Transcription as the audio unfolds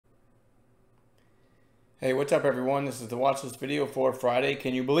Hey, what's up everyone? This is the watch list video for Friday.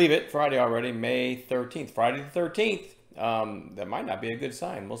 Can you believe it? Friday already, May 13th. Friday the 13th. That might not be a good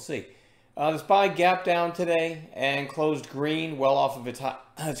sign. We'll see. The SPY gapped down today and closed green, well off of its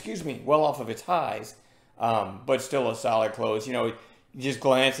well off of its highs, but still a solid close. You know, just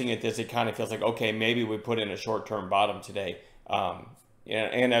glancing at this, it kind of feels like, okay, maybe we put in a short-term bottom today.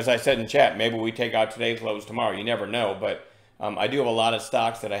 And as I said in chat, maybe we take out today's close tomorrow. You never know, but I do have a lot of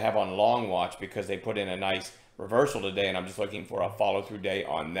stocks that I have on long watch because they put in a nice reversal today, and I'm just looking for a follow-through day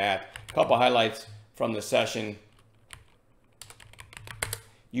on that. A couple highlights from the session.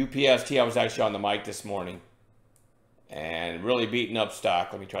 UPST, I was actually on the mic this morning and really beating up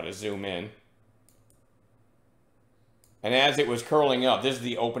stock. Let me try to zoom in. And as it was curling up, this is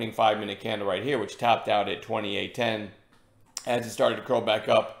the opening 5-minute candle right here, which topped out at 28.10. As it started to curl back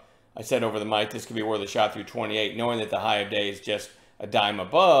up, I said over the mic, this could be worth a shot through 28, knowing that the high of day is just a dime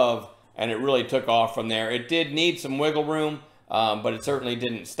above, and it really took off from there. It did need some wiggle room, but it certainly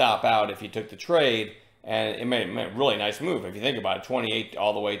didn't stop out if you took the trade, and it made a really nice move. If you think about it, 28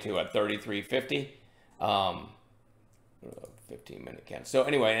 all the way to a 33.50, 15-minute candle. So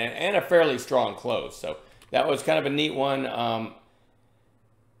anyway, and a fairly strong close. So that was kind of a neat one.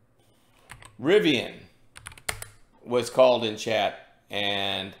 Rivian was called in chat,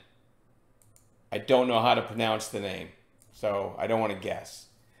 and I don't know how to pronounce the name, so I don't want to guess.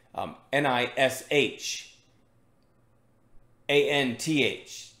 N-I-S-H-A-N-T-H.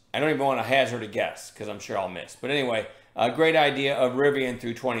 I don't even want to hazard a guess because I'm sure I'll miss. But anyway, a great idea of Rivian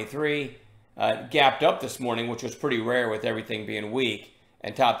through 23. Gapped up this morning, which was pretty rare with everything being weak,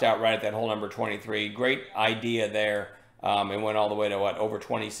 and topped out right at that whole number 23. Great idea there, and went all the way to, what, over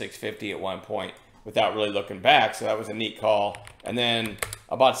 26.50 at one point without really looking back, so that was a neat call. And then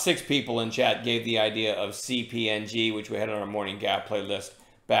about 6 people in chat gave the idea of CPNG, which we had on our morning gap playlist,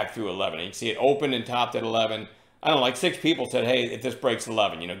 back through 11. You can see it opened and topped at 11. I don't know, like 6 people said, hey, if this breaks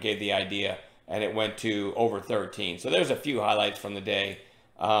 11, you know, gave the idea, and it went to over 13. So there's a few highlights from the day.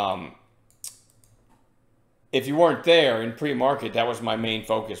 If you weren't there in pre-market, that was my main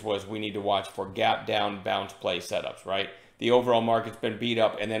focus, was we need to watch for gap down bounce play setups, right? The overall market's been beat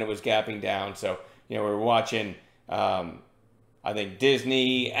up, and then it was gapping down. So, you know, we were watching, I think,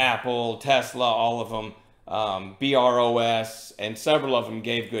 Disney, Apple, Tesla, all of them, BROS, and several of them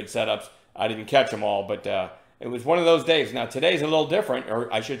gave good setups. I didn't catch them all, but it was one of those days. Now, today's a little different,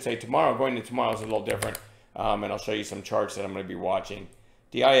 or I should say tomorrow, going to tomorrow is a little different, and I'll show you some charts that I'm going to be watching.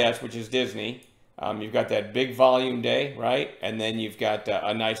 DIS, which is Disney, you've got that big volume day, right? And then you've got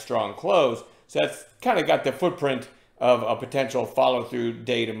a nice strong close. So that's kind of got the footprint of a potential follow-through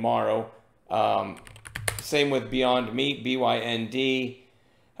day tomorrow. Same with Beyond Meat, BYND,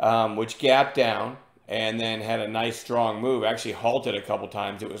 which gapped down and then had a nice strong move. Actually halted a couple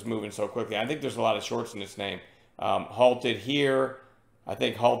times. It was moving so quickly. I think there's a lot of shorts in this name. Halted here. I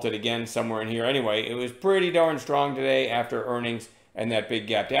think halted again somewhere in here. Anyway, it was pretty darn strong today after earnings and that big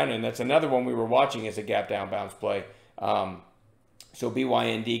gap down. And that's another one we were watching as a gap down bounce play. So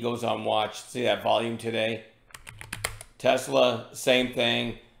BYND goes on watch. See that volume today. Tesla, same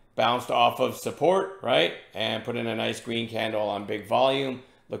thing. Bounced off of support, right? And put in a nice green candle on big volume.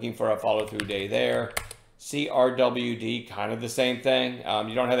 Looking for a follow-through day there. CRWD, kind of the same thing.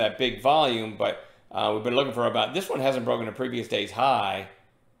 You don't have that big volume, but we've been looking for about, this one hasn't broken a previous day's high,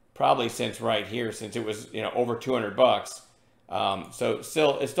 probably since right here, since it was, you know, over 200 bucks. So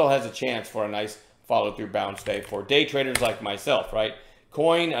it still has a chance for a nice follow-through bounce day for day traders like myself, right?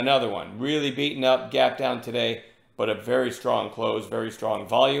 Coin, another one, really beaten up, gap down today, but a very strong close, very strong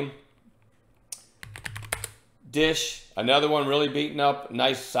volume. Dish, another one really beaten up,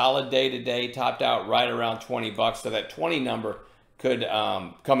 nice solid day today, topped out right around 20 bucks. So that 20 number could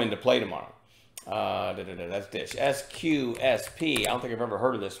come into play tomorrow. That's Dish. SQSP, I don't think I've ever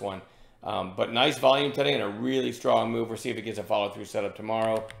heard of this one, but nice volume today and a really strong move. We'll see if it gets a follow-through setup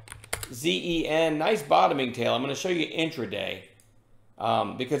tomorrow. ZEN, nice bottoming tail. I'm going to show you intraday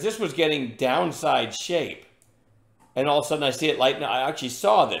because this was getting downside shape. And all of a sudden I see it lighten. I actually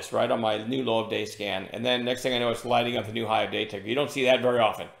saw this right on my new low of day scan. And then next thing I know, it's lighting up the new high of day ticker. You don't see that very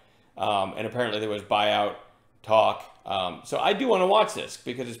often. And apparently there was buyout talk. So I do want to watch this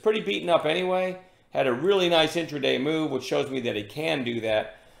because it's pretty beaten up anyway. Had a really nice intraday move, which shows me that it can do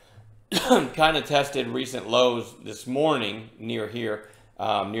that. Kind of tested recent lows this morning near here,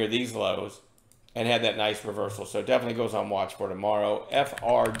 near these lows, and had that nice reversal. So definitely goes on watch for tomorrow.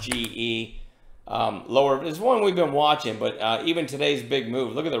 FRGE. Lower is one we've been watching, but even today's big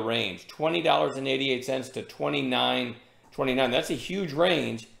move, look at the range, $20.88 to $29.29. That's a huge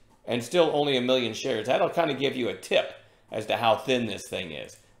range, and still only 1 million shares. That'll kind of give you a tip as to how thin this thing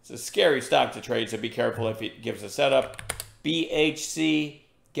is. It's a scary stock to trade, so be careful if it gives a setup. BHC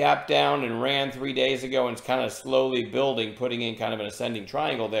gap down and ran 3 days ago, and it's kind of slowly building, putting in kind of an ascending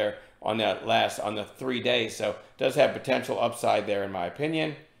triangle there on the 3 days. So does have potential upside there in my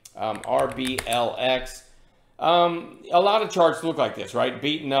opinion. RBLX. A lot of charts look like this, right?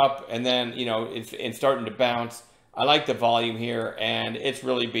 Beaten up, and then, you know, it's starting to bounce. I like the volume here, and it's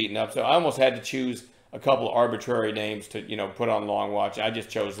really beaten up. So I almost had to choose a couple arbitrary names to, you know, put on long watch. I just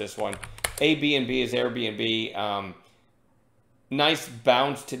chose this one. ABNB is Airbnb. Nice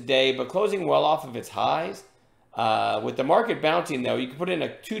bounce today, but closing well off of its highs. With the market bouncing, though, you can put in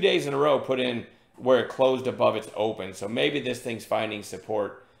 2 days in a row, put in where it closed above its open. So maybe this thing's finding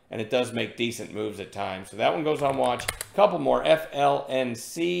support, and it does make decent moves at times. So that one goes on watch. A couple more.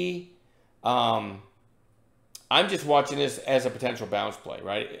 FLNC. I'm just watching this as a potential bounce play,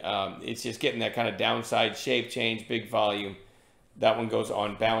 right? It's just getting that kind of downside shape change, big volume. That one goes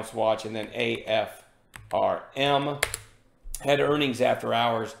on bounce watch. And then AFRM had earnings after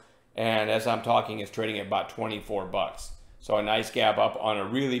hours, and as I'm talking, it's trading at about 24 bucks. So a nice gap up on a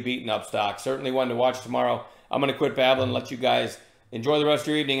really beaten up stock. Certainly one to watch tomorrow. I'm going to quit babbling and let you guys enjoy the rest of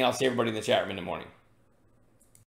your evening, and I'll see everybody in the chat room in the morning.